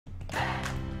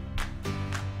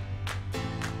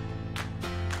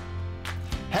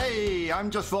Hey,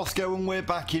 I'm just Roscoe and we're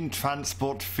back in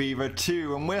Transport Fever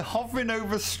 2 and we're hovering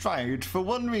over Stroud for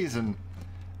one reason.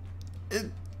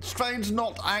 Stroud's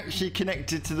not actually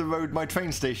connected to the road my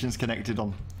train station's connected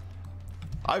on.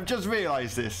 I've just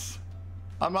realised this.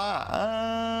 I'm like,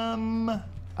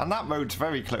 and that road's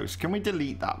very close. Can we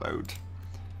delete that road?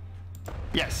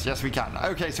 Yes, we can.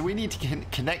 Okay, so we need to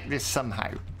connect this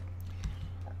somehow.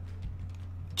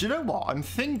 Do you know what? I'm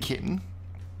thinking,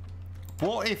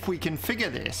 what if we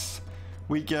configure this?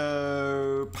 We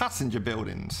go passenger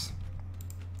buildings.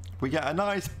 We get a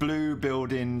nice blue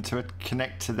building to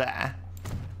connect to there,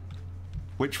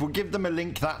 which will give them a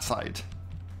link that side.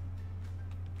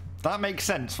 That makes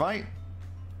sense, right?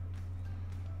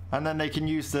 And then they can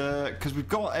use the, because we've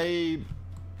got a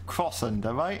cross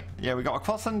under, right? Yeah, we got a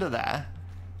cross under there,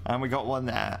 and we got one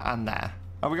there and there.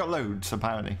 Oh, we got loads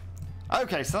apparently.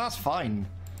 Okay, so that's fine.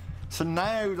 So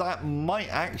now that might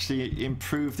actually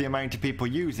improve the amount of people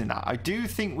using that. I do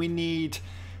think we need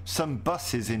some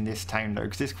buses in this town though,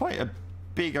 because it's quite a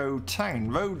big old town.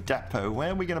 Road depot,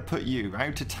 where are we going to put you?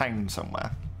 Out of town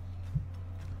somewhere.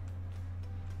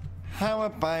 How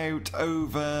about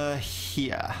over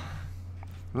here?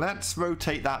 Let's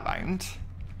rotate that round.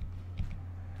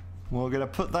 We're going to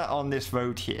put that on this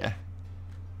road here.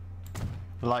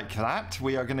 Like that.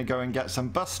 We are going to go and get some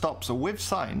bus stops with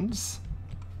signs.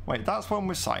 Wait, that's one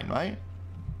with sign, right?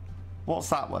 What's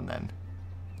that one then?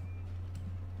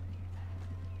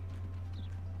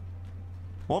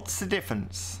 What's the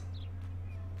difference?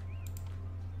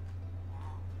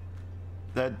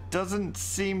 There doesn't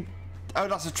seem... Oh,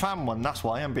 that's a tram one. That's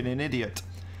why I'm being an idiot.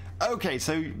 Okay,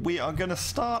 so we are going to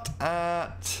start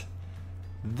at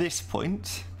this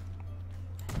point.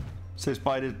 So it's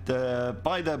by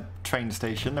the train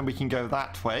station, and we can go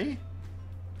that way.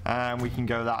 And we can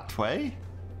go that way.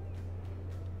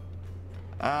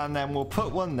 And then we'll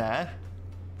put one there.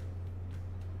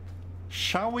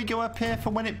 Shall we go up here for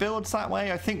when it builds that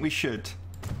way? I think we should.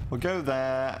 We'll go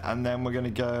there, and then we're going to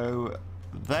go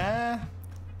there.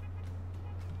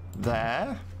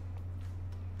 There.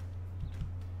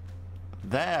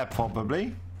 There,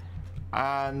 probably.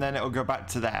 And then it'll go back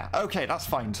to there. Okay, that's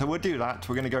fine. So we'll do that.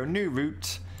 We're going to go new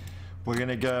route. We're going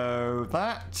to go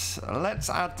that. Let's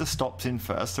add the stops in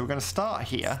first. So we're going to start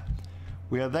here.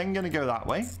 We are then going to go that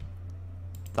way.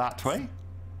 That way.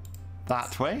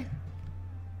 That way.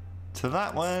 To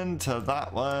that one, to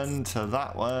that one, to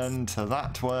that one, to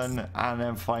that one, and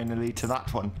then finally to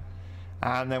that one.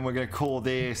 And then we're going to call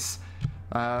this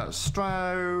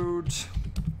Stroud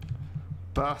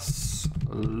Bus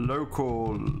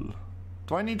Local.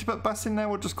 Do I need to put bus in there?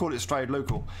 We'll just call it Stroud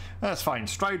Local. That's fine.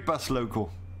 Stroud Bus Local.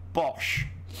 Bosh.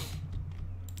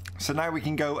 So now we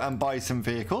can go and buy some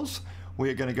vehicles. We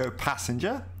are going to go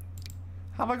passenger.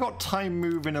 Have I got time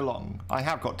moving along? I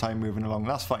have got time moving along.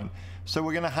 That's fine. So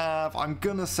we're going to have, I'm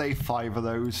going to say 5 of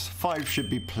those. 5 should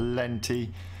be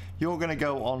plenty. You're going to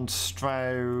go on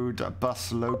Stroud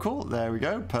Bus Local. There we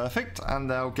go. Perfect. And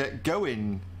they'll get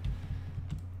going.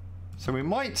 So we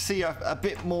might see a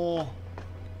bit more.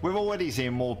 We're already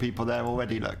seeing more people there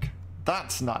already. Look.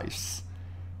 That's nice.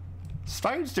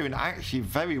 Stroud's doing actually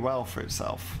very well for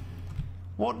itself.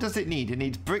 What does it need? It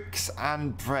needs bricks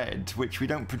and bread, which we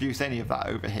don't produce any of that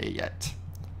over here yet.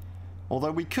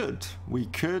 Although we could. We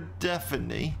could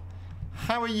definitely.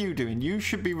 How are you doing? You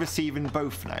should be receiving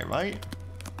both now, right?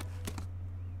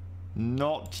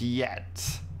 Not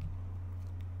yet.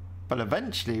 But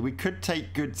eventually we could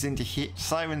take goods into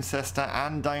Cirencester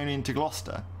and down into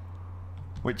Gloucester,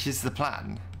 which is the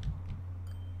plan.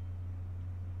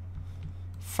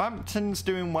 Frampton's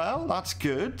doing well. That's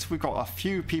good. We've got a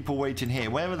few people waiting here.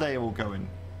 Where are they all going?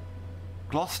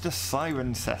 Gloucester,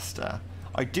 Cirencester.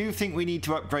 I do think we need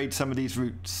to upgrade some of these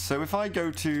routes. So if I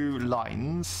go to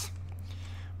lines,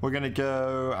 we're going to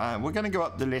go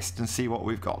up the list and see what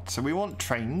we've got. So we want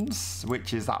trains,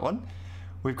 which is that one.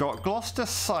 We've got Gloucester,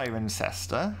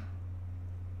 Cirencester.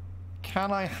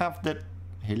 Can I have the...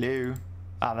 Hello.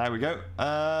 Ah, there we go.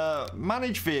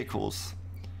 Manage vehicles.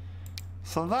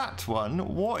 So that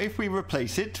one, what if we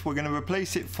replace it? We're going to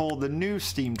replace it for the new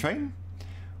steam train.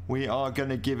 We are going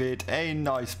to give it a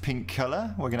nice pink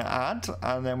colour. We're going to add,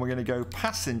 and then we're going to go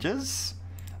passengers.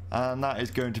 And that is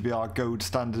going to be our gold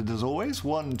standard as always.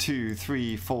 1, 2,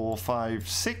 3, 4, 5,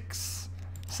 6,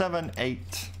 7,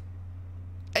 8.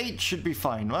 8 should be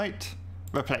fine, right?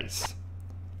 Replace.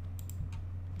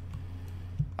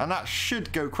 And that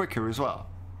should go quicker as well.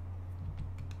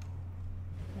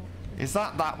 Is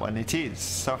that one? It is.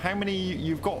 So how many?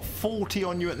 You've got 40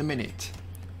 on you at the minute.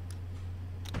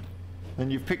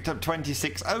 And you've picked up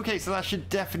 26. Okay, so that should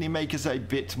definitely make us a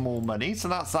bit more money. So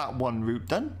that's that one route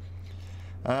done.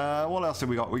 What else have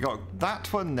we got? We got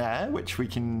that one there, which we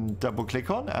can double click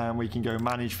on, and we can go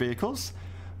manage vehicles,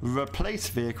 replace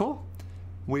vehicle.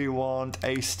 We want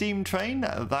a steam train,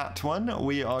 that one.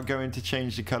 We are going to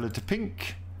change the color to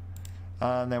pink.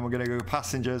 And then we're going to go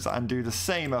passengers and do the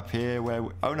same up here where...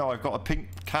 Oh no, I've got a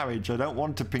pink carriage. I don't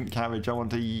want a pink carriage. I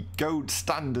want a gold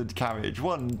standard carriage.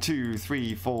 1, 2,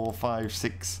 3, 4, 5,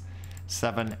 6,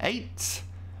 7, 8.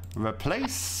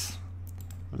 Replace.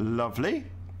 Lovely.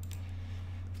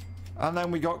 And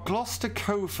then we got Gloucester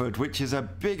Coalford, which is a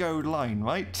big old line,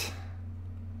 right?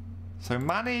 So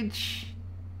manage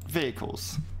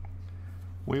vehicles.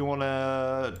 We want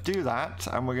to do that,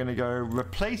 and we're going to go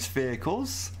replace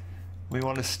vehicles. We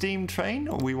want a steam train.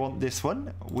 We want this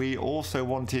one. We also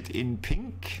want it in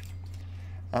pink.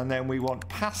 And then we want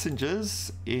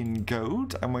passengers in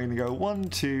gold. And we're going to go 1,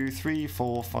 2, 3,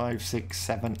 4, 5, 6,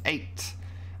 7, 8.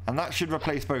 And that should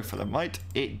replace both of them, right?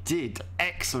 It did.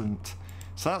 Excellent.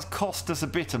 So that's cost us a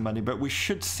bit of money, but we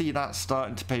should see that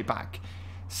starting to pay back.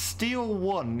 Steel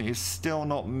 1 is still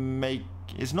not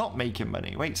making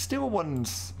money. Wait, Steel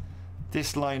 1's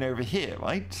this line over here,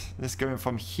 right? This going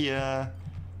from here.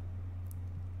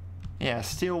 Yeah,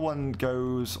 Steel 1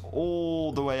 goes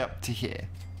all the way up to here.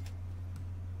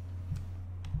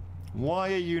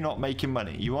 Why are you not making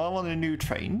money? You are on a new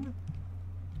train.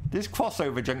 This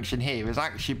crossover junction here is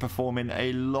actually performing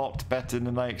a lot better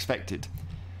than I expected.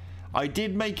 I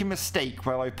did make a mistake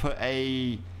where I put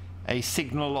a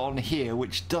signal on here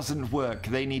which doesn't work.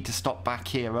 They need to stop back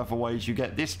here, otherwise you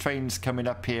get this train's coming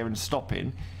up here and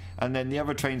stopping, and then the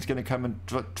other train's going to come and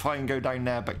try and go down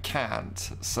there but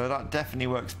can't. So that definitely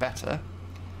works better.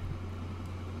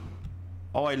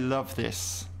 Oh, I love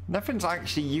this. Nothing's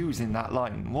actually using that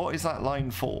line. What is that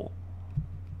line for?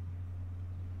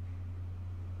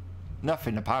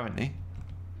 Nothing, apparently.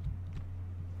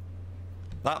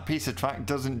 That piece of track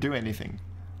doesn't do anything.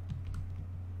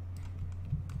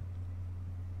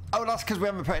 Oh, that's because we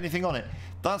haven't put anything on it.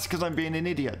 That's because I'm being an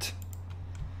idiot.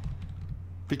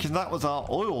 Because that was our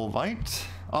oil, right?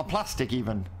 Our plastic,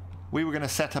 even. We were going to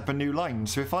set up a new line.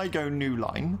 So if I go new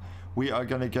line, we are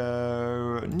going to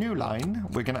go new line.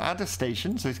 We're going to add a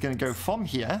station. So it's going to go from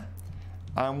here.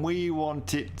 And we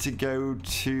want it to go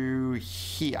to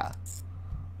here.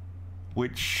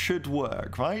 Which should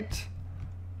work, right?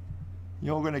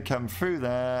 You're going to come through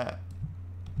there.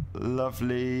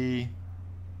 Lovely.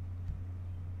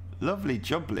 Lovely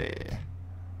jubbly.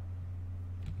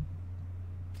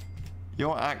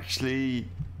 You're actually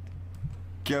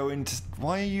going to...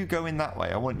 Why are you going that way?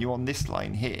 I want you on this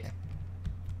line here.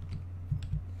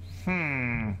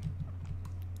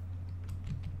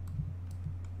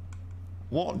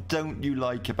 What don't you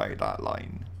like about that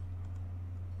line?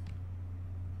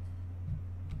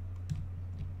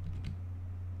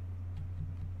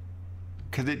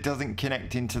 Because it doesn't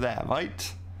connect into there,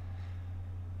 right?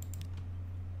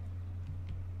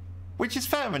 Which is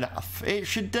fair enough. It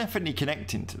should definitely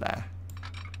connect into there.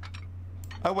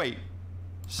 Oh, wait.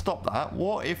 Stop that.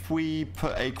 What if we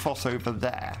put a crossover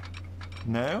there?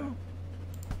 No?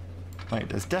 Wait,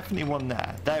 there's definitely one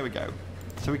there. There we go.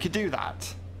 So we could do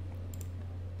that.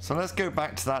 So let's go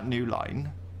back to that new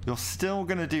line. You're still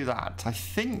going to do that. I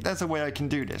think there's a way I can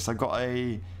do this. I've got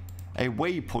a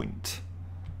waypoint.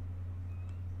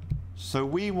 So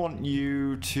we want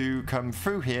you to come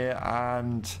through here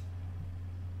and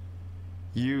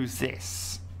use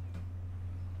this.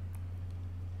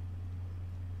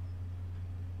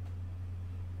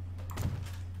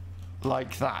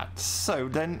 Like that. So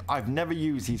then, I've never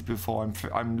used these before.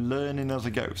 I'm learning as I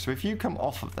go. So if you come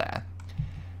off of there,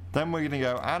 then we're going to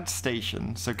go add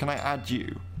station. So can I add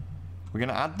you? We're going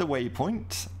to add the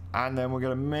waypoint, and then we're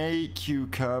going to make you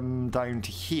come down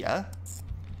to here,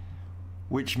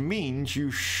 which means you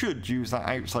should use that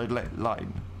outside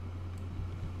line.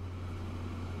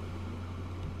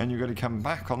 And you're going to come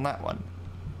back on that one.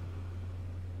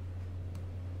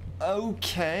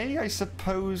 Okay, I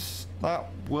suppose that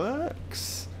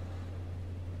works.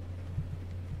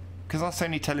 Because that's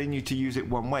only telling you to use it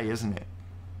one way, isn't it?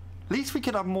 At least we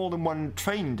could have more than one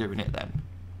train doing it then.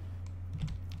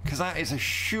 Because that is a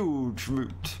huge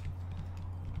route.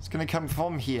 It's going to come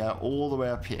from here all the way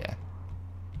up here.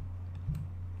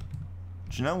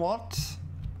 Do you know what?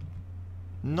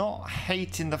 Not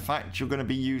hating the fact you're going to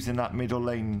be using that middle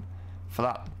lane for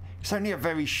that. It's only a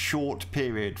very short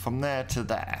period from there to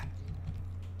there.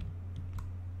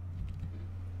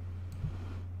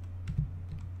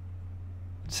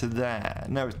 To there.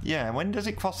 No, yeah, when does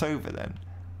it cross over then?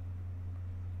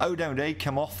 Oh no, they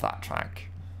come off that track.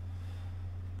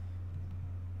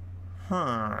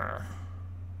 Huh.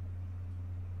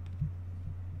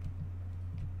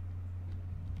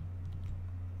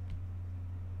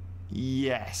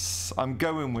 Yes, I'm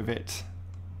going with it.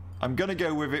 I'm going to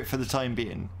go with it for the time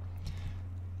being.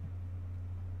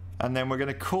 And then we're going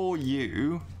to call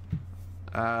you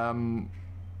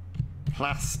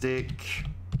Plastic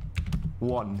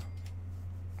 1.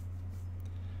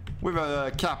 With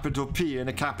a capital P and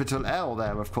a capital L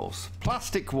there, of course.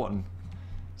 Plastic 1.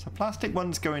 So Plastic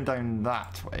 1's going down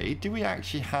that way. Do we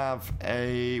actually have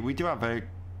a... We do have a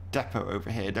depot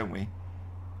over here, don't we?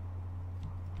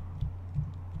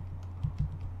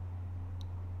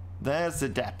 There's the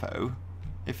depot.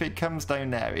 If it comes down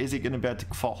there, is it going to be able to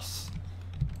cross?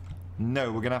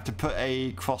 No, we're going to have to put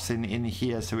a crossing in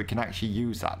here so we can actually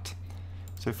use that.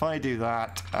 So if I do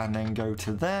that and then go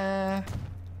to there,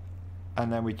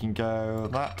 and then we can go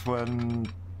that one.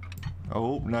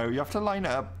 Oh, no, you have to line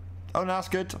it up. Oh, no, that's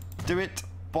good. Do it.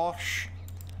 Bosh.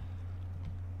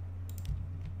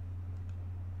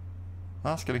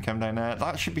 That's going to come down there.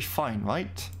 That should be fine,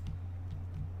 right?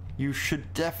 You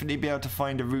should definitely be able to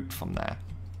find a route from there.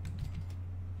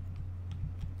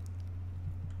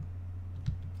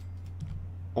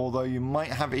 Although you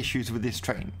might have issues with this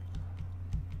train.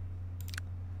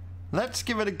 Let's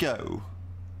give it a go.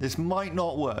 This might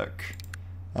not work.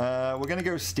 We're going to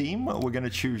go steam. We're going to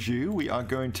choose you. We are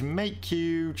going to make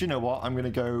you... Do you know what? I'm going to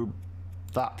go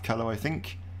that colour, I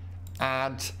think.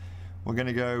 Add. We're going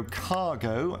to go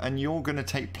cargo. And you're going to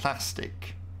take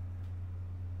plastic.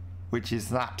 Which is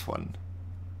that one.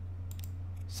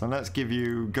 So let's give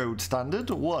you gold standard.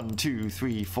 1, 2,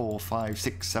 3, 4, 5,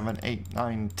 6, 7, 8,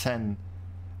 9, 10,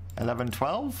 11,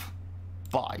 12.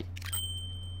 Buy.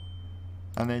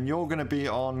 And then you're going to be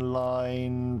on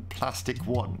line plastic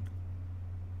 1.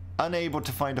 Unable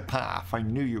to find a path. I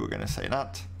knew you were going to say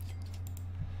that.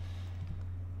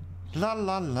 La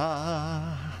la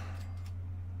la.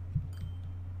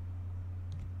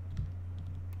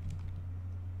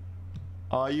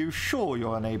 Are you sure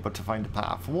you're unable to find a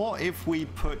path? What if we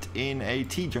put in a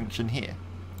T-junction here?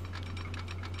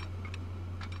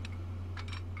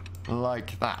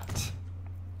 Like that.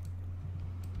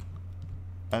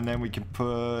 And then we can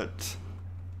put...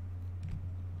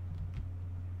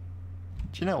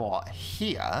 Do you know what?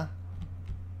 Here...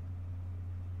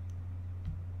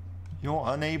 You're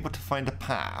unable to find a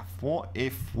path. What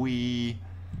if we...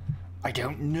 I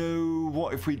don't know.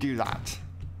 What if we do that?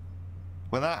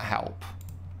 Will that help?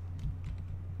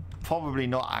 Probably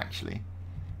not, actually.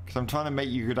 Because I'm trying to make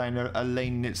you go down a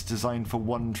lane that's designed for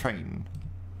one train.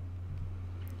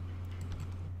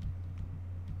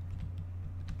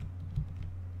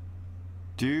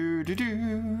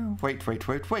 Do. Wait.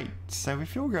 So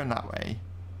if you're going that way...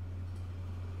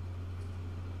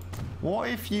 What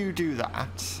if you do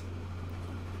that?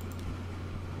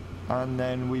 And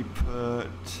then we put...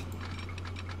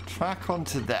 track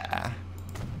onto there.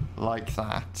 Like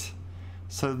that.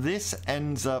 So this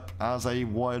ends up as a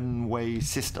one-way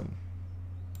system.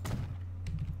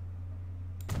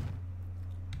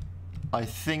 I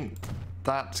think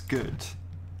that's good.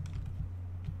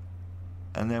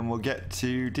 And then we'll get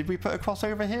to... Did we put a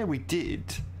crossover here? We did.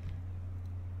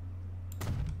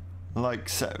 Like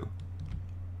so.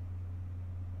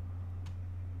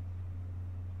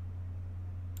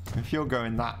 If you're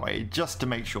going that way, just to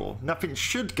make sure. Nothing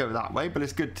should go that way, but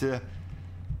it's good to...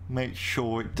 make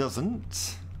sure it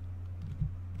doesn't.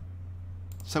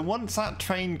 So once that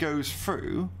train goes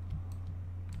through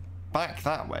back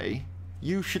that way,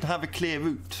 you should have a clear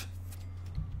route.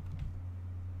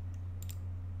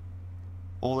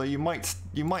 Although you might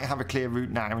have a clear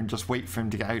route now and just wait for him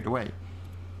to get out of the way.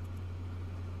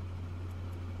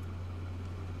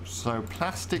 So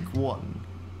plastic 1,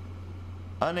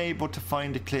 unable to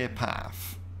find a clear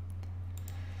path.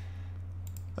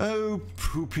 Oh,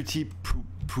 poopity poop.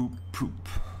 Poop.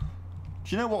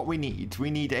 Do you know what we need?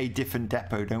 We need a different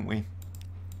depot, don't we?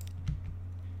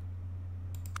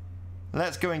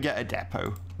 Let's go and get a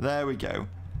depot. There we go.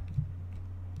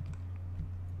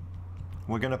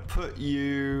 We're going to put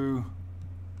you...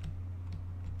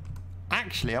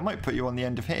 Actually, I might put you on the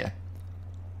end of here.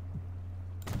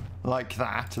 Like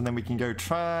that. And then we can go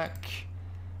track.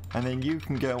 And then you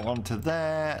can go onto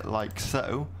there, like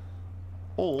so.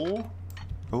 Or...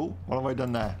 Oh, what have I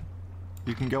done there?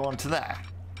 You can go on to there.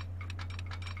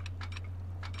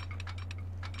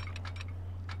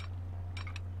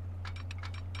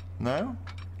 No?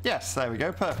 Yes, there we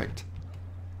go. Perfect.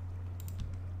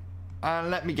 And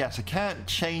let me guess, I can't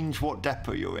change what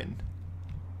depot you're in.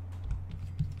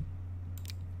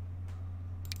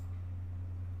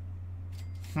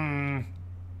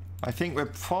 I think we're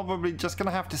probably just going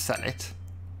to have to sell it.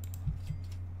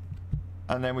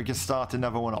 And then we can start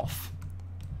another one off.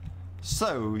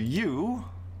 So,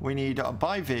 we need a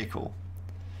buy vehicle.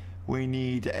 We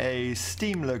need a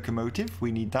steam locomotive.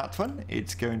 We need that one.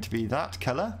 It's going to be that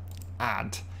colour.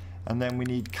 Add. And then we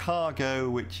need cargo,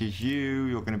 which is you.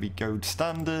 You're going to be gold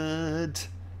standard.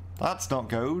 That's not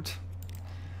gold.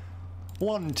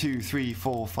 1, 2, 3,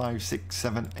 4, 5, 6,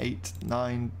 7, 8,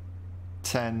 9,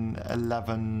 10,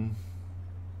 11.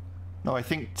 No, I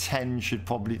think 10 should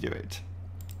probably do it.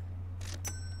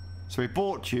 So we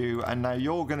bought you, and now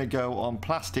you're going to go on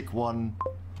plastic 1.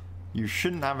 You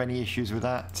shouldn't have any issues with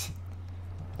that.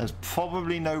 There's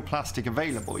probably no plastic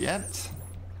available yet.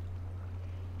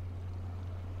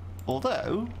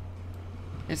 Although,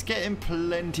 it's getting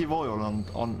plenty of oil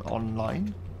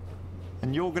online.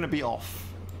 And you're going to be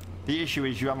off. The issue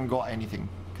is you haven't got anything,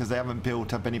 because they haven't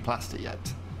built up any plastic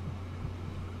yet.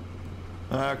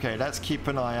 Okay, let's keep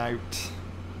an eye out.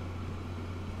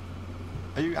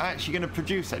 Are you actually going to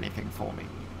produce anything for me?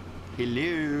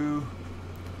 Hello?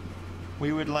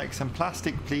 We would like some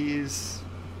plastic, please.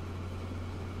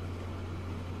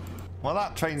 Well,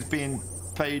 that train's being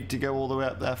paid to go all the way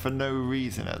up there for no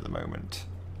reason at the moment.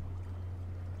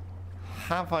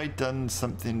 Have I done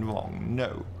something wrong?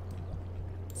 No.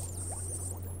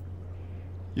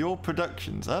 Your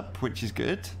production's up, which is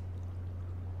good.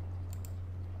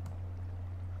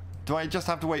 Do I just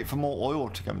have to wait for more oil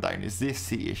to come down? Is this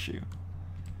the issue?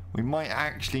 We might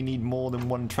actually need more than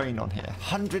one train on here.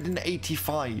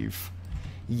 185.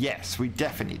 Yes, we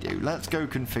definitely do. Let's go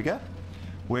configure.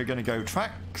 We're going to go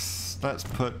tracks. Let's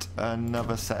put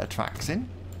another set of tracks in.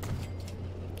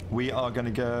 We are going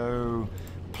to go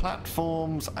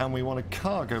platforms, and we want a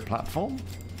cargo platform.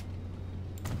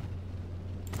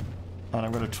 And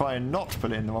I'm going to try and not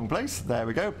put it in the wrong place. There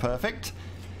we go. Perfect.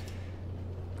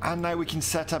 And now we can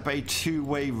set up a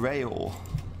two-way rail.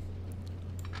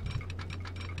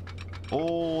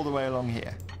 All the way along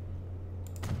here.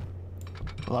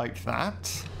 Like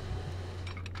that.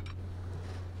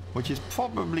 Which is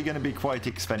probably going to be quite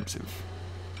expensive.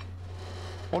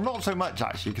 Well, not so much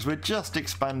actually, because we're just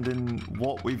expanding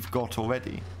what we've got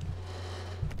already.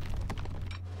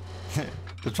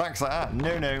 The track's like that.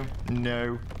 No, no,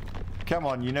 no. Come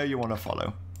on, you know you want to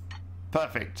follow.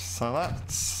 Perfect. So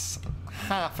that's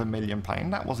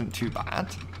 £500,000. That wasn't too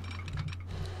bad.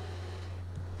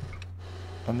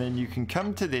 And then you can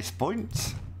come to this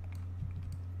point.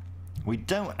 We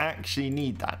don't actually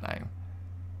need that now.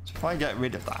 So if I get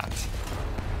rid of that,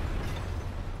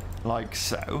 like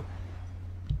so,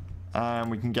 and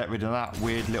we can get rid of that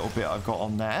weird little bit I've got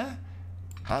on there,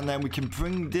 and then we can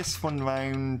bring this one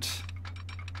round.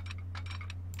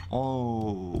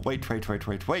 Oh, wait.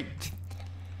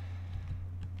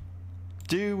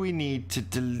 Do we need to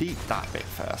delete that bit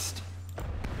first?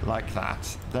 Like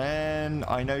that. Then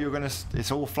I know you're going to...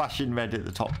 It's all flashing red at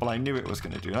the top, but I knew it was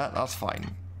going to do that. That's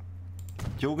fine.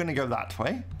 You're going to go that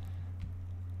way.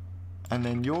 And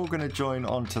then you're going to join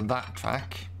onto that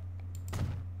track.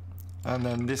 And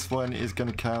then this one is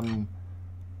going to come...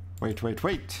 Wait.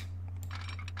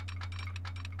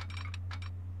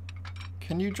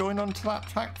 Can you join onto that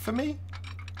track for me?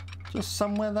 Just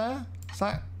somewhere there? Is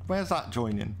that... Where's that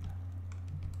joining?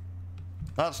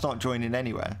 That's not joining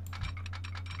anywhere.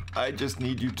 I just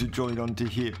need you to join onto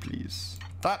here, please.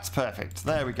 That's perfect.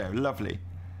 There we go. Lovely.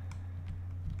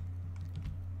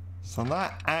 So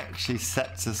that actually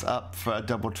sets us up for a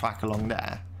double track along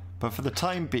there. But for the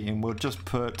time being, we'll just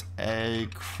put a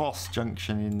cross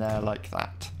junction in there like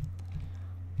that.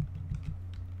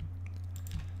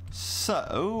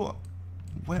 So,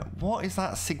 what is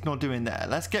that signal doing there?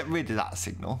 Let's get rid of that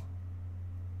signal.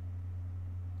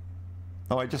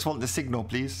 Oh, I just want the signal,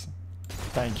 please.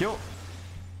 Thank you.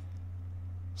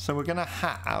 So we're going to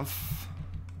have...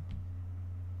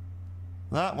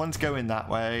 That one's going that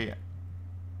way.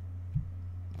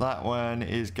 That one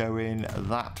is going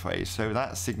that way. So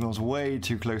that signal's way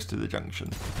too close to the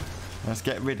junction. Let's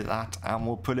get rid of that, and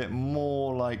we'll put it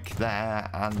more like there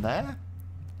and there.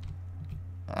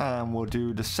 And we'll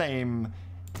do the same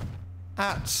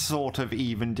at sort of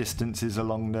even distances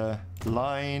along the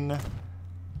line.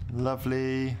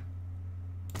 Lovely.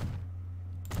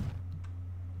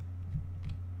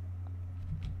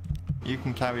 You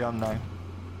can carry on now.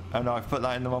 Oh no, I've put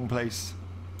that in the wrong place.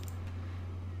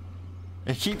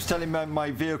 It keeps telling me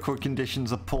my vehicle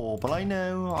conditions are poor, but I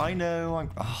know.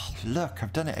 Oh, look,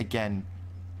 I've done it again.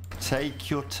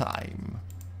 Take your time.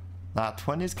 That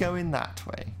one is going that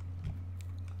way.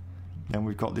 Then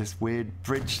we've got this weird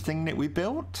bridge thing that we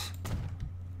built,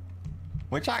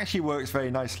 which actually works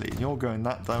very nicely. You're going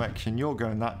that direction, you're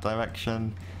going that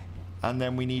direction, and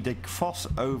then we need a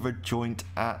crossover joint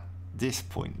at this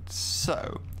point.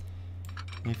 So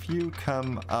if you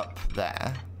come up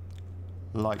there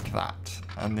like that,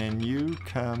 And then you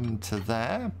come to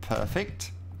there.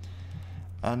 Perfect.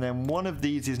 And then one of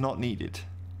these is not needed.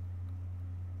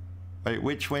 Wait,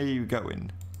 which way are you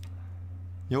going?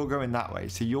 You're going that way,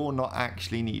 so you're not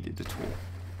actually needed at all.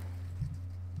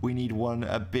 We need one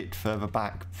a bit further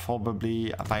back,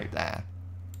 probably about there.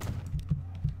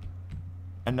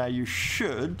 And now you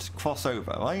should cross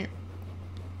over, right?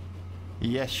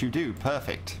 Yes, you do.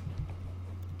 Perfect.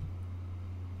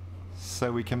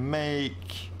 So we can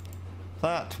make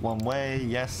that one way,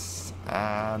 yes,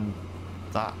 and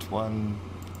that one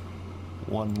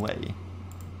way.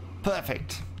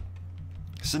 Perfect.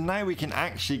 So now we can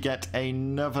actually get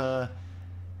another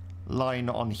line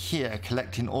on here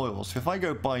collecting oil. So if I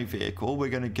go by vehicle, we're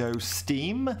going to go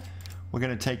steam. We're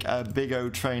going to take a big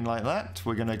old train like that.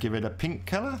 We're going to give it a pink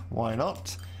color. Why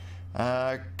not?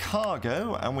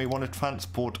 Cargo, and we want to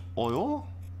transport oil.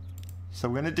 So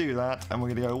we're going to do that, and we're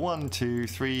going to go 1, 2,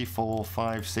 3, 4,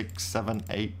 5, 6, 7,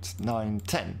 8, 9,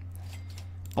 10.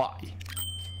 Buy.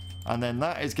 And then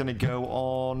that is going to go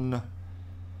on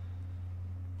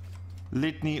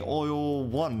Lydney Oil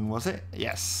 1, was it?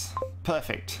 Yes.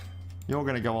 Perfect. You're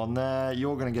going to go on there.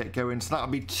 You're going to get going. So that'll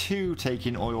be 2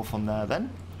 taking oil from there then.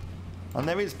 And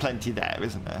there is plenty there,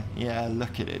 isn't there? Yeah,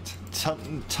 look at it.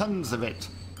 Tons of it.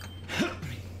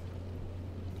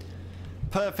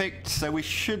 Perfect. So we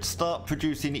should start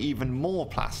producing even more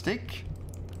plastic.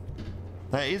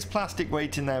 There is plastic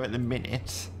waiting there at the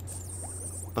minute,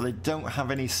 but they don't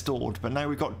have any stored. But now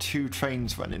we've got 2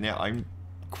 trains running it. I'm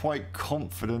quite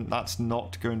confident that's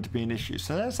not going to be an issue.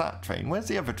 So there's that train. Where's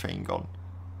the other train gone?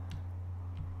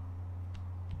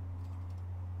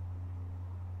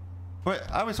 Wait,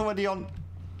 I was already on.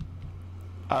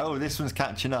 Oh, this one's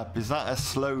catching up. Is that a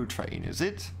slow train, is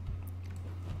it?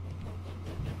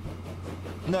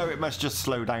 No, it must just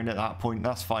slow down at that point.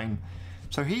 That's fine.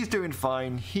 So he's doing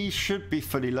fine. He should be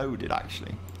fully loaded,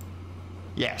 actually.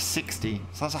 Yeah, 60.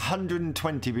 So that's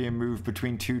 120 being moved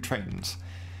between 2 trains.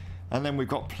 And then we've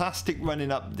got plastic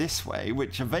running up this way,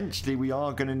 which eventually we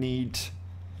are going to need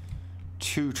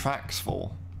 2 tracks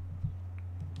for.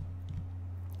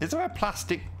 Is there a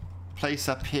plastic place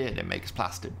up here that makes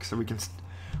plastic? So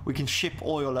we can ship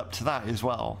oil up to that as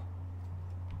well.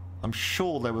 I'm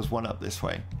sure there was one up this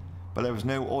way, but there was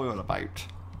no oil about.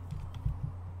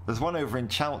 There's one over in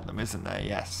Cheltenham, isn't there?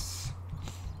 Yes.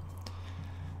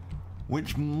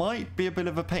 Which might be a bit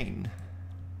of a pain.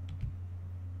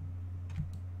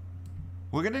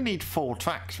 We're going to need 4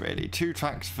 tracks, really. 2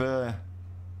 tracks for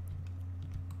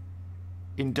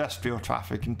industrial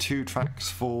traffic and 2 tracks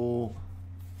for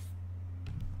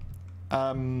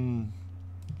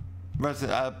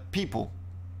people.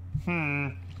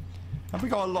 Have we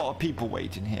got a lot of people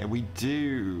waiting here? We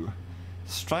do.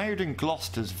 Stroud and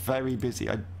Gloucester's very busy.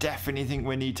 I definitely think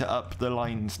we need to up the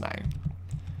lines now.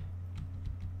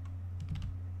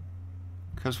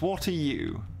 Because what are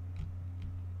you?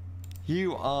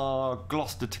 You are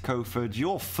Gloucester to Coalford.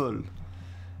 You're full.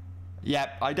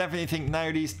 Yep, I definitely think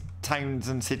now these towns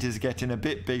and cities are getting a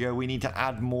bit bigger. We need to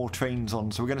add more trains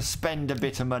on. So we're going to spend a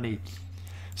bit of money.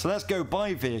 So let's go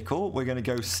by vehicle. We're going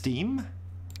to go steam.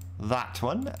 That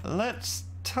one. Let's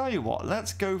tell you what.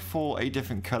 Let's go for a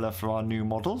different colour for our new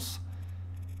models.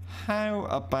 How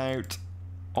about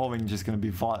orange is going to be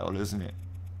vital, isn't it?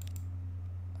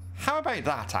 How about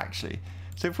that, actually?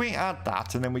 So if we add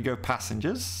that and then we go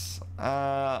passengers,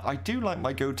 I do like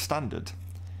my gold standard.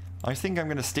 I think I'm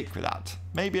going to stick with that.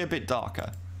 Maybe a bit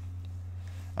darker.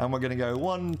 And we're going to go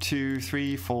 1, 2,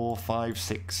 3, 4, 5,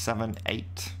 6, 7,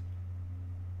 8,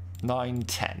 9,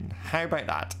 10. How about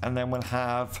that? And then we'll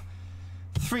have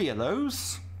 3 of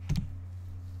those,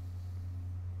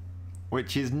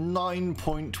 which is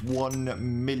 9.1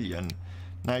 million.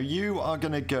 Now you are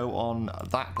going to go on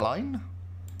that line.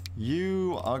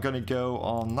 You are going to go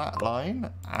on that line,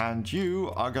 and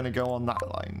you are going to go on that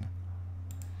line.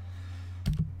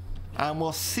 And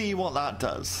we'll see what that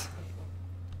does.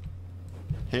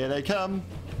 Here they come.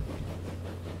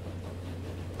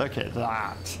 Look at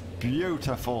that.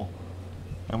 Beautiful.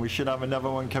 And we should have another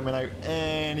one coming out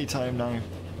any time now.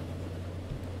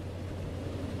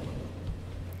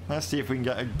 Let's see if we can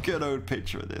get a good old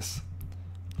picture of this.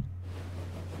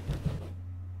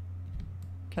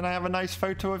 Can I have a nice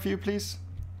photo of you, please?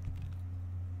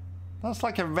 That's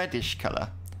like a reddish colour.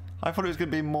 I thought it was going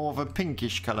to be more of a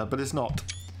pinkish colour, but it's not.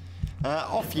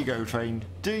 Off you go, train.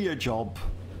 Do your job.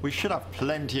 We should have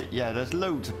plenty. Yeah, there's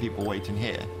loads of people waiting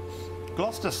here.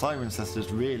 Gloucester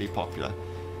Cirencester's really popular.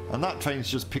 And that train's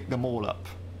just picked them all up.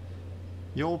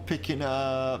 You're picking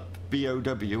up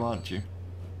BOW, aren't you?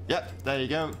 Yep, there you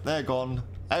go. They're gone.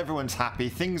 Everyone's happy.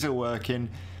 Things are working.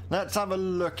 Let's have a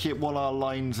look at what our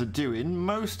lines are doing.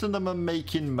 Most of them are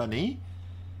making money.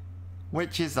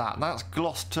 Which is that? That's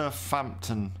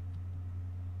Gloucester-Fampton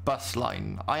bus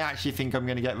line. I actually think I'm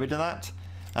going to get rid of that.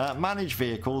 Manage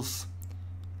vehicles.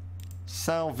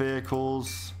 Sell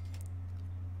vehicles.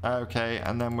 Okay,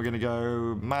 and then we're going to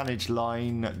go manage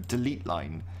line, delete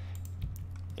line.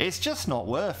 It's just not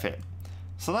worth it.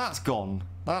 So that's gone.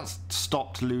 That's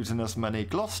stopped losing us money.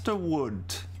 Gloucester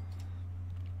Wood.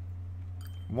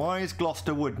 Why is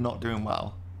Gloucester Wood not doing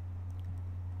well?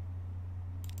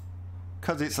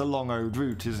 Because it's a long old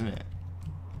route, isn't it?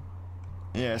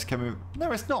 Yeah, it's coming...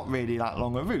 No, it's not really that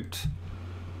long a route.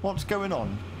 What's going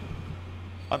on?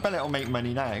 I bet it'll make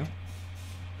money now.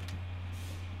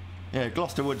 Yeah,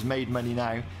 Gloucester Wood's made money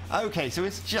now. Okay, so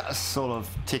it's just sort of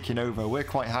ticking over. We're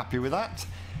quite happy with that.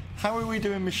 How are we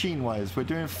doing machine-wise? We're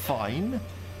doing fine.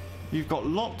 You've got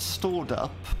lots stored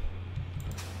up.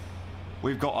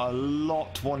 We've got a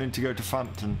lot wanting to go to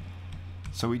Frampton.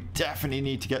 So we definitely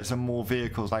need to get some more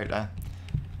vehicles out there.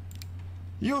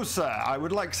 You, sir, I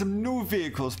would like some new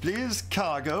vehicles, please.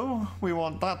 Cargo. We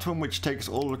want that one which takes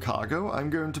all the cargo.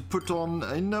 I'm going to put on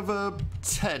another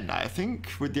 10, I think,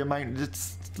 with the amount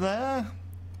that's there.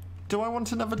 Do I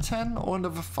want another 10 or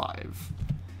another 5?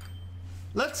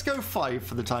 Let's go 5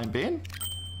 for the time being.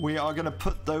 We are going to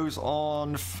put those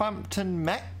on Frampton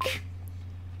Mech.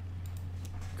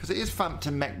 Because it is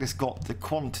Frampton Mech that's got the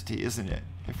quantity, isn't it?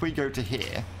 If we go to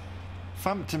here,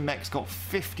 Frampton Mech's got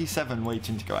 57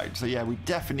 waiting to go out. So yeah, we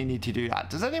definitely need to do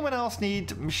that. Does anyone else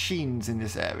need machines in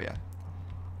this area?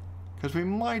 Because we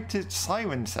might...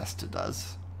 Cirencester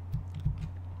does.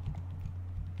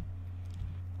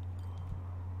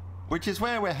 Which is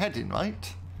where we're heading,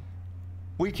 right?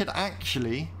 We could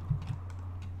actually...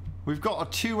 We've got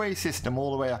a two-way system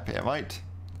all the way up here, right?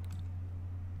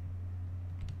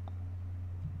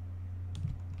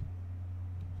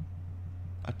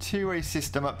 A two-way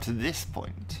system up to this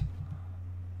point.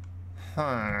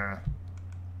 I'm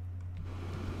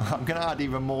going to add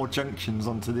even more junctions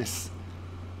onto this.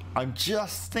 I'm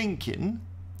just thinking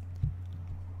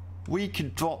we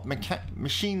could drop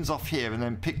machines off here and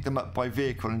then pick them up by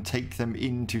vehicle and take them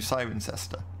into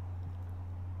Cirencester.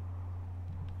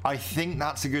 I think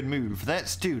that's a good move.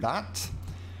 Let's do that.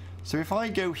 So if I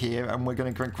go here and we're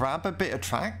going to grab a bit of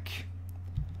track.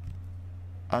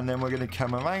 And then we're going to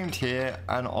come around here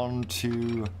and on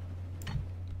to...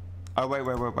 Oh, wait.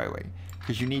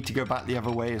 Because you need to go back the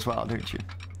other way as well, don't you?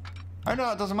 Oh,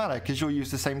 no, it doesn't matter because you'll use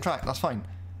the same track. That's fine.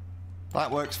 That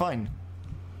works fine.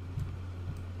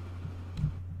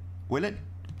 Will it?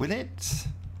 Will it?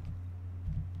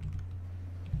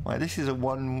 Right, this is a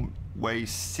one-way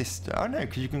system. Oh, no,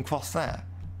 because you can cross there.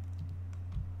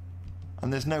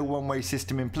 And there's no one-way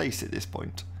system in place at this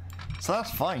point. So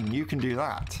that's fine. You can do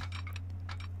that.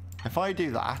 If I do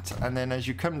that, and then as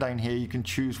you come down here, you can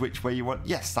choose which way you want.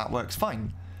 Yes, that works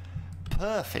fine.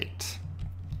 Perfect.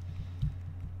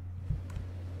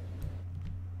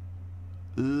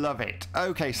 Love it.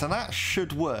 Okay, so that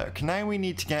should work. Now we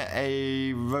need to get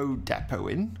a road depot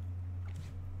in.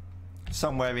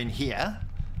 Somewhere in here.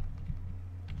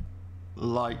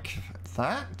 Like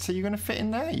that. So you're going to fit in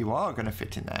there? You are going to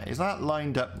fit in there. Is that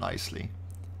lined up nicely?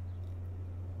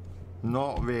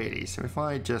 Not really. So if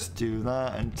I just do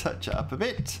that and touch it up a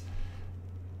bit.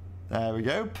 There we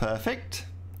go. Perfect.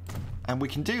 And we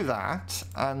can do that.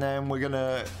 And then we're going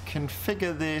to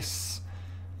configure this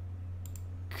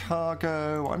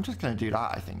cargo. I'm just going to do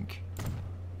that, I think.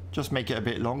 Just make it a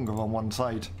bit longer on one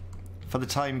side for the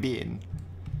time being.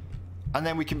 And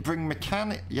then we can bring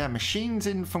machines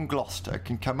in from Gloucester.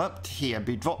 Can come up to here,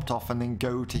 be dropped off, and then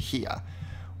go to here.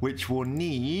 Which will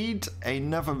need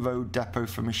another road depot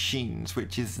for machines,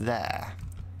 which is there.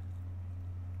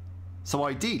 So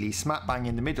ideally, smack bang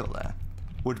in the middle there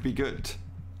would be good.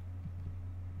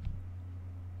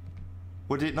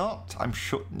 Would it not? I'm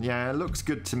sure. Yeah, it looks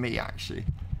good to me, actually.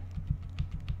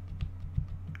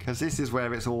 Because this is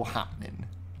where it's all happening.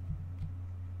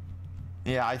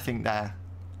 Yeah, I think there.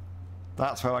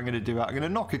 That's where I'm going to do it. I'm going to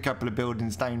knock a couple of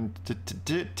buildings down to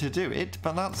do it,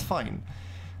 but that's fine.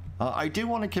 I do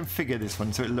want to configure this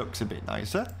one so it looks a bit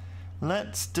nicer.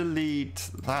 Let's delete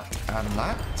that and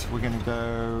that. We're going to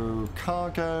go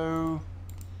cargo.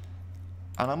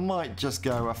 And I might just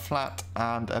go a flat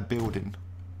and a building.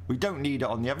 We don't need it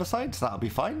on the other side, so that'll be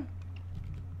fine.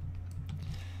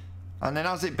 And then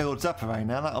as it builds up around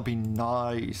there, that'll be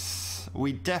nice.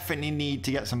 We definitely need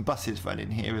to get some buses running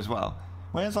here as well.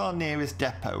 Where's our nearest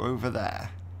depot? Over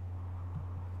there.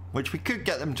 Which we could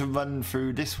get them to run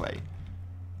through this way.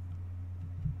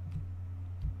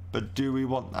 But do we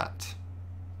want that?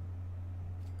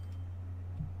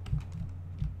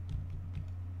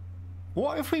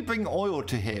 What if we bring oil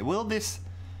to here? Will this...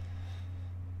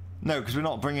 No, because we're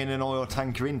not bringing an oil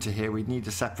tanker into here. We'd need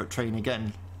a separate train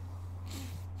again.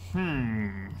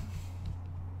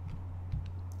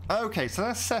 Okay, so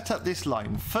let's set up this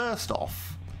line. First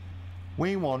off,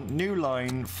 we want new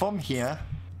line from here,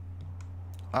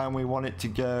 and we want it to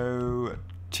go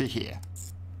to here.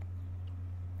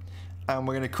 And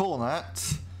we're going to call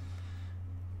that...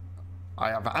 I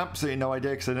have absolutely no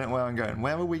idea because I don't know where I'm going.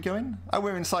 Where are we going? Oh,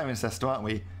 we're in Cirencester, aren't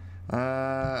we?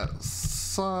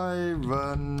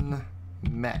 Siren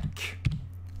Mech.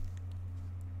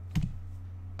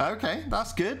 Okay,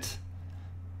 that's good.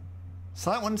 So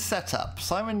that one's set up.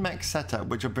 Siren Mech set up,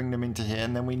 which will bring them into here.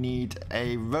 And then we need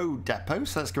a road depot.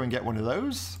 So let's go and get one of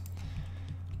those.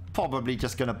 Probably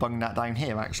just going to bung that down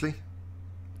here, actually.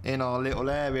 In our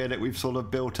little area that we've sort of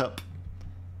built up.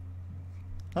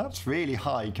 That's really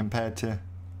high compared to...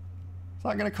 Is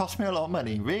that going to cost me a lot of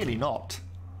money? Really not.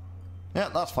 Yeah,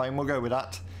 that's fine. We'll go with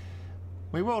that.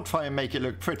 We will try and make it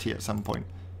look pretty at some point.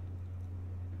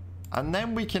 And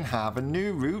then we can have a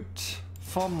new route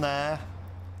from there.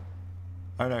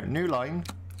 Oh no, new line.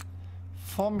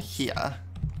 From here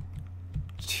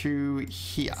to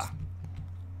here.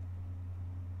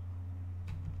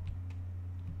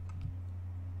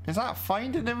 Is that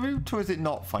finding a route or is it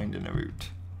not finding a route?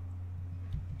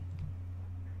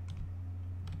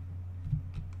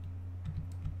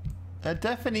 There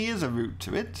definitely is a route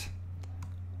to it.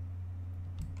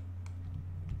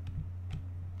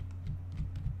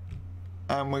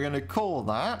 And we're going to call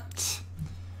that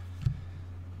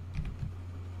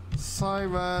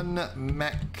Siren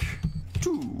Mech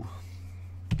 2.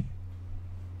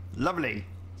 Lovely.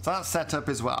 So that's set up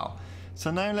as well. So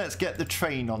now let's get the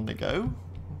train on the go.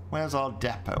 Where's our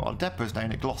depot? Our depot's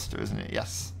down at Gloucester, isn't it?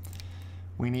 Yes.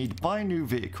 We need buy new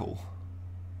vehicle.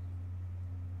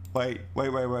 Wait.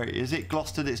 Is it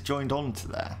Gloucester that's joined on to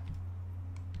there?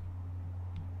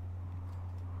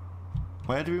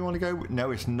 Where do we want to go?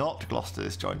 No, it's not Gloucester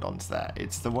that's joined on to there.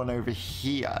 It's the one over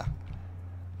here.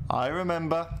 I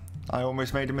remember. I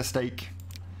almost made a mistake.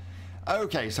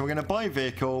 Okay, so we're going to buy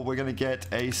vehicle. We're going to get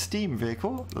a steam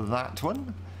vehicle. That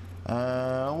one.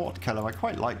 What colour? I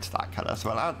quite liked that colour, so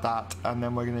I'll add that. And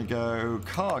then we're going to go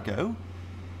cargo.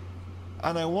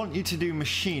 And I want you to do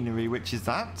machinery, which is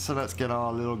that. So let's get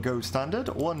our little go standard.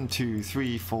 1, 2,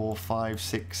 3, 4, 5,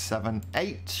 6, 7,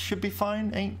 8 should be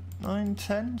fine. 8, 9,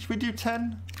 10. Should we do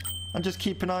 10? And just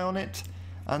keep an eye on it.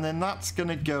 And then that's going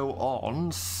to go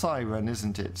on Siren,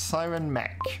 isn't it? Siren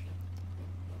Mech.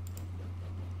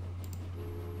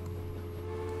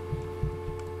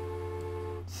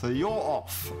 So you're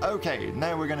off. Okay,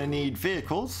 now we're going to need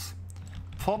vehicles.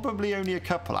 Probably only a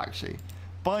couple, actually.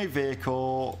 Buy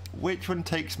vehicle. Which one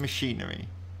takes machinery?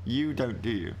 You don't,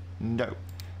 do you? No.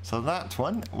 So that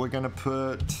one, we're going to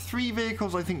put 3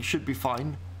 vehicles, I think should be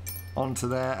fine, onto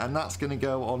there. And that's going to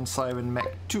go on Siren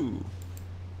Mech 2.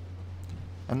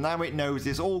 And now it knows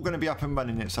it's all going to be up and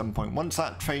running at some point. Once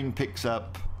that train picks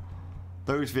up,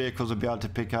 those vehicles will be able to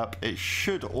pick up. It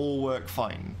should all work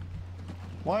fine.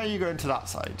 Why are you going to that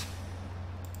side?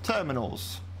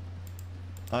 Terminals.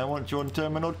 I want you on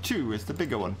Terminal 2. It's the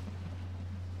bigger one.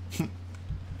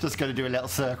 Just going to do a little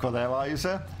circle there, are you,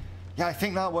 sir? Yeah, I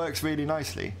think that works really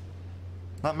nicely.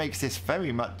 That makes this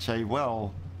very much a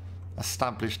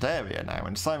well-established area now.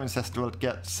 And Cirencester will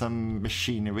get some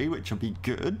machinery, which will be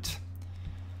good.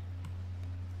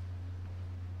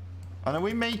 And are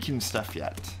we making stuff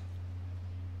yet?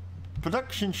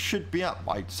 Production should be up,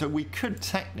 right? So we could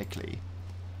technically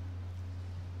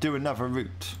do another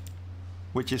route,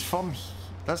 which is from...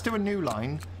 Let's do a new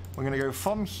line. We're going to go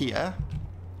from here.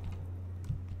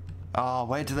 Ah,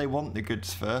 where do they want the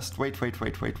goods first? Wait.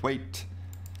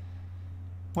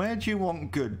 Where do you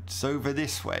want goods? Over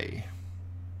this way.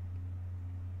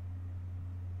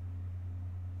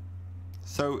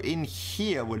 So in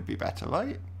here would be better,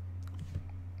 right?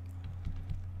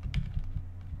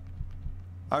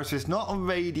 Oh, so it's not a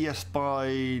radius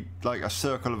by, like, a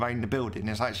circle around the building.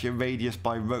 It's actually a radius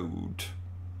by road.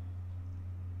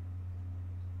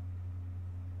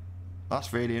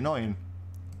 That's really annoying.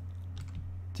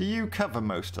 Do you cover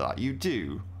most of that? You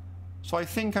do. So I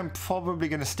think I'm probably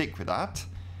going to stick with that.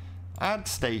 Add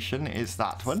station is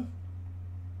that one.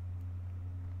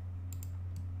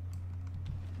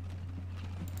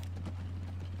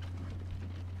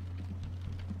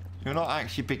 You're not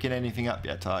actually picking anything up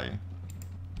yet, are you?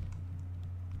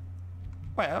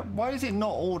 Wait, why is it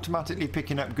not automatically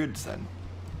picking up goods then?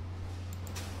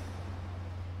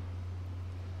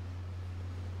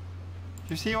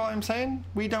 Do you see what I'm saying?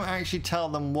 We don't actually tell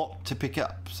them what to pick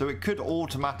up, so it could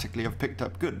automatically have picked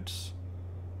up goods.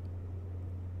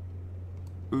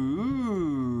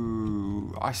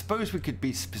 Ooh. I suppose we could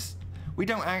be we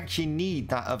don't actually need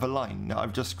that other line that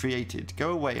I've just created.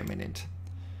 Go away a minute.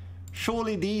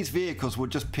 Surely these vehicles will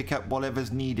just pick up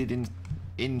whatever's needed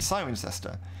in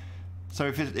Cirencester. So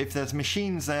if there's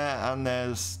machines there and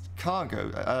there's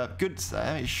cargo, goods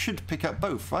there, it should pick up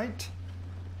both, right?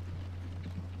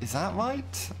 Is that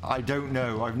right? I don't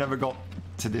know. I've never got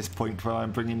to this point where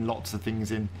I'm bringing lots of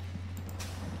things in.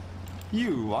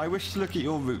 I wish to look at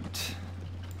your route.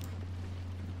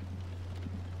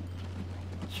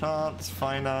 Charts,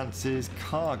 finances,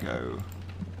 cargo.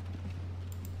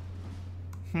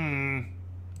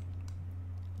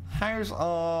 How's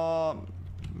our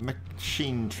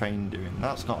machine train doing?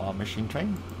 That's not our machine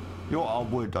train. You're our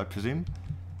wood, I presume.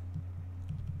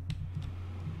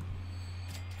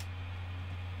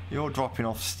 You're dropping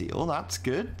off steel. That's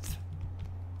good.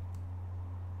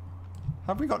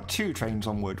 Have we got 2 trains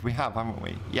on wood? We have, haven't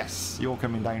we? Yes, you're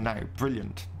coming down now.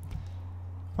 Brilliant.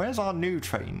 Where's our new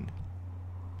train?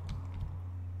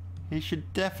 He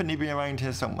should definitely be around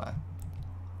here somewhere.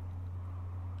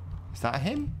 Is that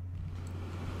him?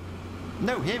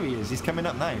 No, here he is. He's coming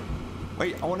up now.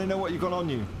 Wait, I want to know what you've got on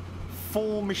you.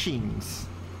 4 machines.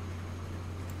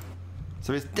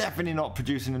 So it's definitely not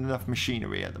producing enough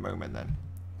machinery at the moment then.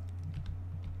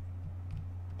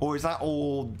 Or is that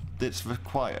all that's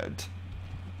required?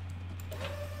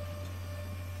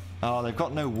 Oh, they've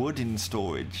got no wood in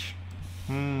storage.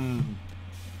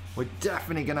 We're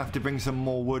definitely going to have to bring some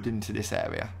more wood into this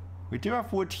area. We do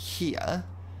have wood here.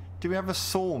 Do we have a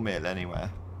sawmill anywhere?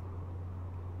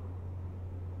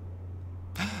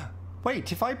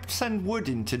 Wait, if I send wood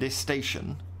into this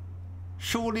station,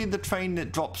 surely the train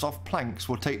that drops off planks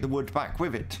will take the wood back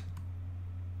with it.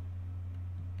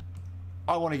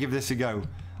 I want to give this a go.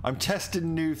 I'm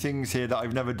testing new things here that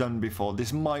I've never done before.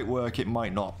 This might work, it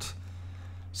might not.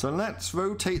 So let's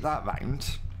rotate that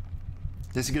round.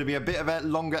 This is going to be a bit of a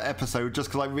longer episode just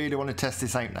because I really want to test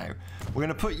this out now. We're going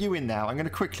to put you in now. I'm going to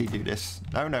quickly do this.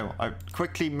 No.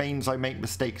 Quickly means I make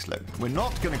mistakes, look. We're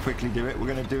not going to quickly do it. We're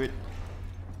going to do it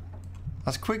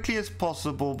as quickly as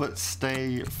possible, but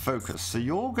stay focused. So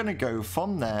you're going to go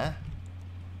from there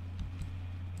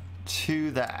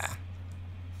to there.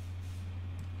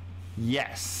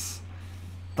 Yes.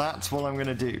 That's what I'm going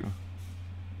to do.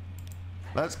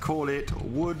 Let's call it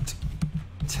wood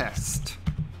test.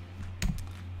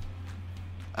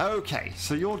 Okay,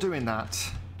 so you're doing that.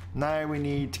 Now we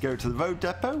need to go to the road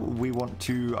depot. We want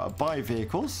to buy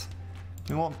vehicles.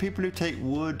 We want people who take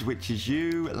wood, which is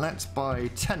you. Let's buy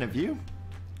 10 of you.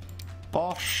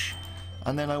 Bosh.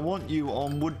 And then I want you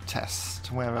on wood test,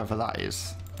 wherever that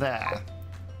is. There.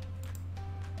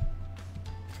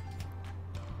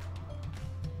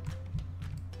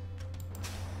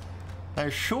 Now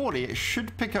surely it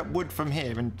should pick up wood from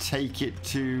here and take it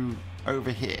to over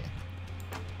here,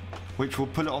 which will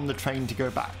put it on the train to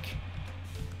go back.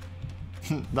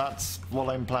 That's what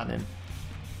I'm planning.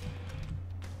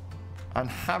 And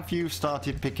have you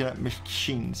started picking up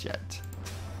machines yet?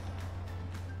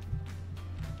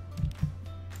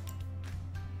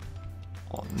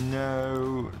 Oh,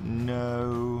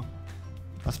 no.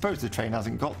 I suppose the train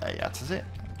hasn't got there yet, has it?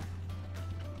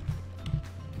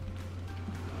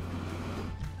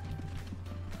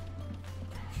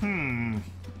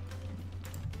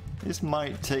 This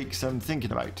might take some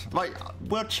thinking about. Right,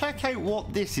 we'll check out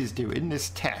what this is doing, this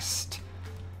test,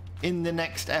 in the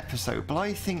next episode. But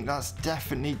I think that's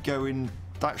definitely going...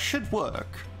 That should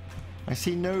work. I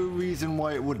see no reason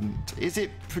why it wouldn't. Is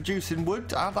it producing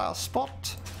wood at that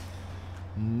spot?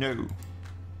 No.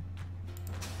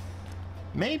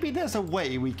 Maybe there's a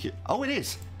way we could... Oh, it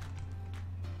is.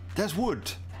 There's wood.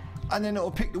 And then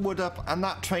it'll pick the wood up and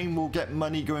that train will get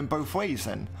money going both ways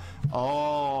then.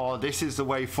 Oh, this is the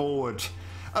way forward.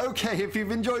 Okay, if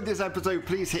you've enjoyed this episode,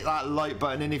 please hit that like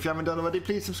button. And if you haven't done already,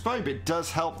 please subscribe. It does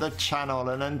help the channel.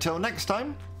 And until next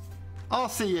time, I'll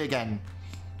see you again.